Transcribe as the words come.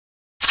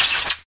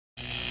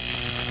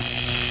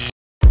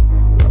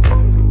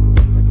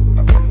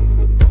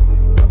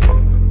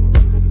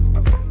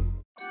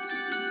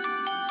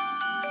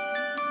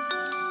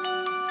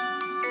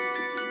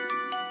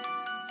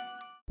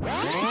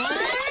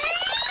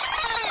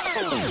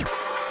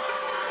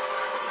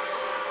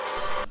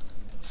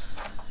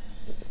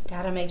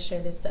Gotta make sure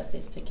this stuff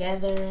is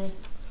together.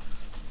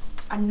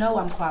 I know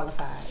I'm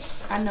qualified.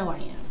 I know I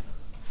am.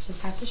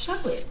 Just have to show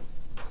it.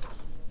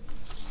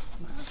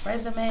 My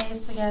resume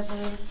is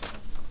together.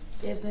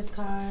 Business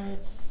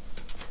cards.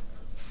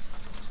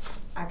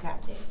 I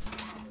got this.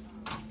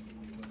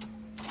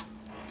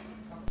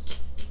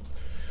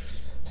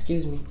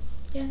 Excuse me.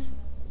 Yes.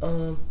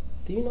 Do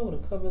you know what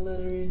a cover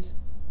letter is?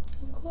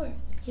 Of course.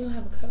 You don't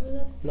have a cover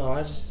letter? No,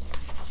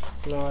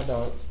 I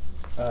don't.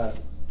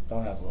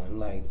 Don't have one.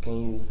 Like,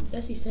 can you?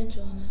 That's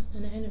essential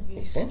in an interview.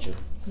 Essential?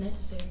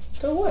 Necessary.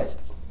 To what?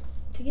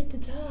 To get the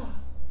job.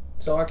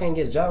 So I can't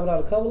get a job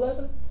without a cover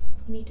letter?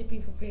 You need to be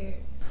prepared.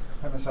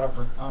 Hi, Ms.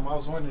 Hopper. I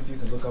was wondering if you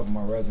could look up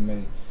my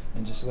resume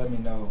and just let me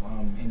know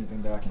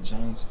anything that I can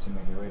change to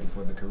make it ready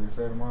for the career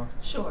fair tomorrow.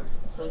 Sure.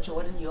 So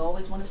Jordan, you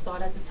always want to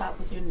start at the top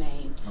with your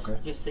name, Okay.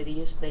 your city,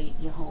 your state,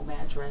 your home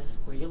address,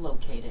 where you're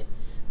located.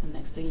 The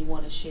next thing you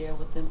want to share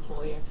with the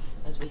employer,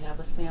 as we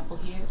have a sample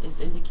here, is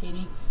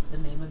indicating the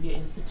name of your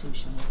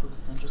institution, which was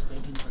Central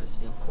State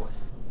University, of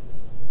course.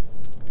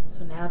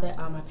 So now that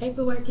all my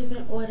paperwork is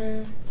in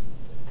order,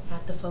 I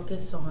have to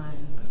focus on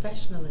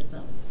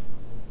professionalism,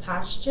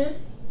 posture,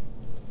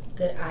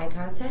 good eye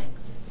contact,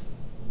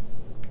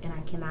 and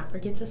I cannot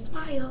forget to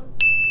smile.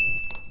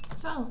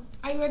 So,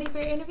 are you ready for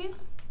your interview?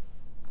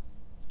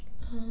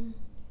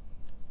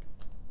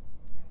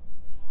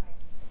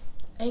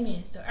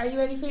 Amen. So, are you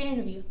ready for your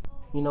interview?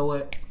 You know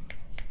what?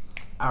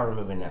 I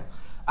remember now.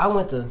 I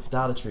went to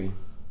Dollar Tree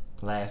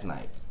last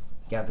night.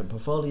 Got the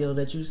portfolio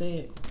that you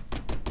said.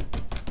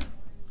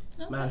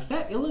 Okay. Matter of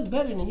fact, it looks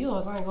better than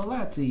yours. I ain't gonna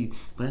lie to you.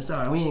 But it's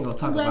alright. We ain't gonna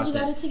talk about that. I'm glad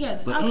you got it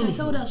together. But okay, anywho,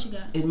 so what else you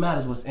got? It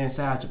matters what's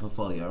inside your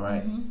portfolio,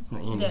 right?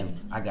 Anywho, Definitely.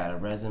 I got a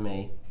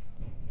resume.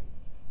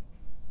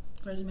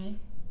 Resume.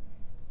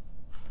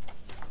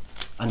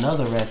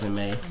 Another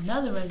resume.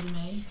 Another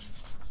resume.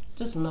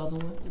 Just another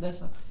one.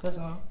 That's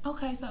all.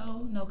 Okay,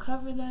 so no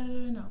cover letter,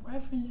 no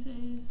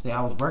references. See,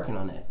 I was working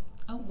on that.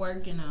 I'm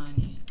working on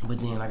it. But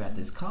then I got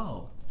this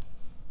call.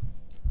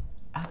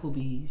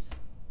 Applebee's.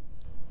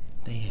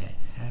 They had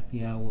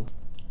happy hour.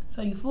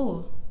 So you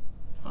full?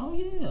 Oh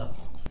yeah.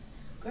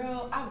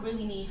 Girl, I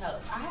really need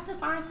help. I have to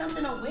find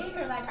something to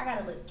wear. Like, I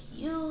gotta look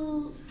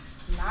cute,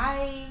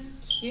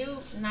 nice.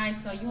 Cute,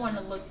 nice. No, you want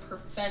to look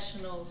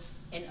professional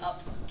and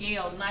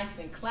upscale, nice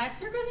and classy.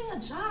 You're getting a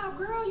job,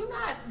 girl. You're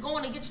not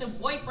going to get your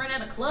boyfriend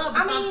at a club or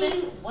something. I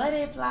mean, what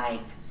if, like,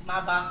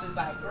 my boss is,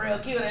 like, real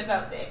cute or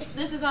something?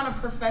 This is on a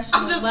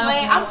professional level.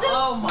 I'm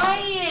just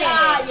playing.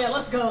 God, yeah,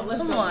 let's go.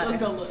 Let's Come go. on.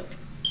 Let's go look.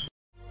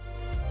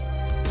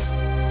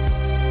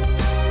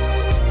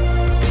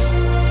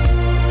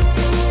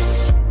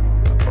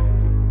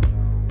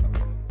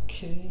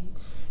 Okay.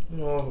 You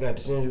know, I've got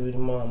this interview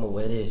tomorrow. I'm gonna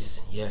wear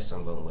this. Yes,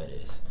 I'm gonna wear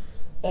this.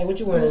 Hey, what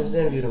you wearing in this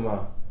interview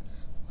tomorrow?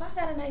 Well, I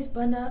got a nice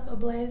button up, a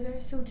blazer,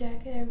 suit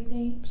jacket,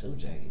 everything. Suit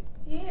jacket.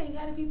 Yeah, you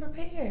gotta be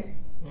prepared.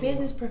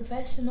 Business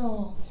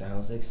professional.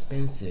 Sounds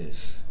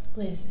expensive.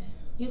 Listen,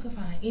 you can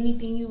find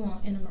anything you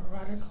want in a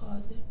Marauder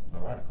closet.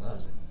 Marauder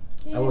closet.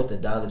 Yeah. I went to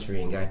Dollar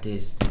Tree and got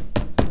this.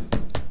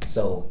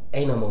 So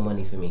ain't no more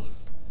money for me.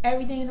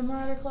 Everything in the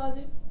Marauder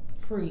closet,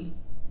 free,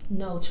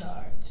 no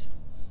charge.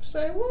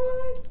 Say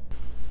what?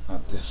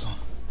 Not this one.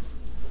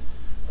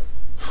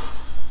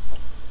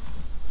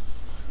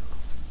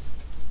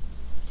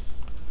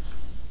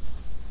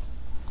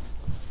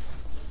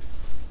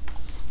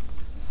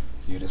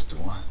 Yeah, that's the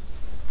one.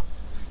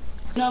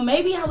 You know,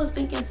 maybe I was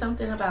thinking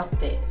something about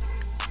this.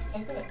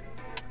 Hey, good.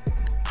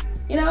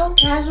 You know,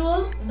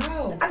 casual.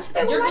 No, I think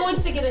they you're would going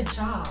like to get a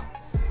job,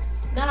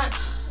 not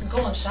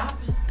going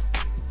shopping.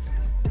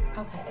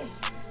 Okay.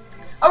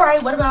 All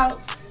right, what about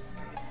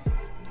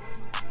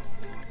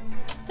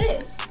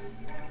this?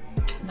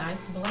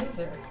 Nice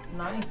blazer.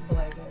 Nice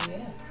blazer,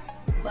 yeah.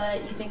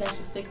 But you think I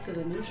should stick to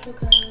the neutral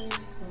colors?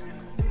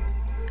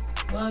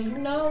 Or... Well, you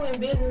know, in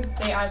business,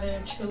 they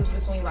either choose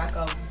between like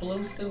a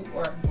blue suit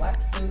or a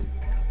black suit.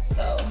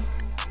 So,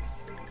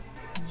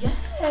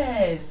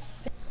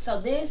 yes. So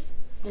this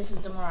is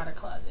the Marauder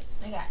closet.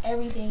 They got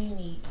everything you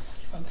need.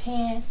 From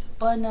pants,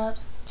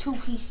 button-ups,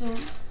 two-piece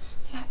suits.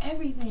 They got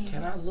everything.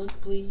 Can I look,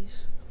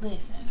 please?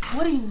 Listen,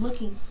 what are you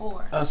looking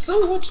for? A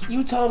suit? What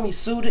you told me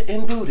suited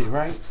and booted,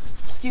 right?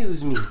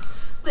 Excuse me.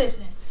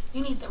 Listen,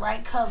 you need the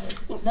right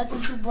colors.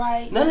 Nothing too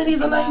bright. None of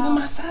these are not loud. even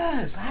my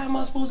size. How am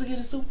I supposed to get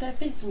a suit that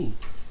fits me?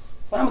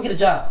 Well, I'm gonna get a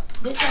job.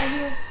 This right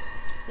here,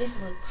 this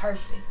look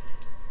perfect.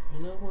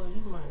 You know what?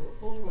 You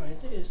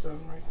might do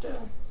something right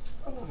there.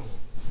 Oh.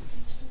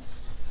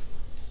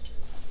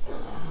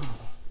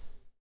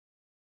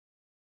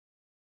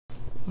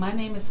 My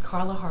name is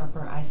Carla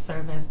Harper. I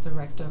serve as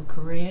Director of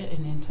Career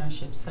and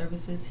Internship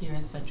Services here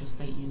at Central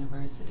State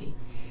University.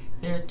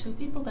 There are two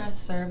people that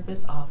serve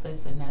this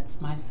office, and that's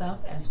myself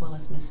as well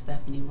as Ms.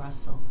 Stephanie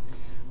Russell.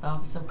 The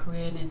Office of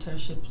Career and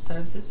Internship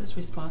Services is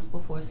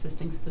responsible for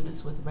assisting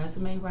students with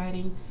resume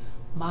writing,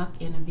 mock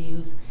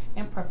interviews,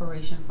 and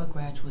preparation for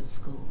graduate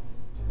school.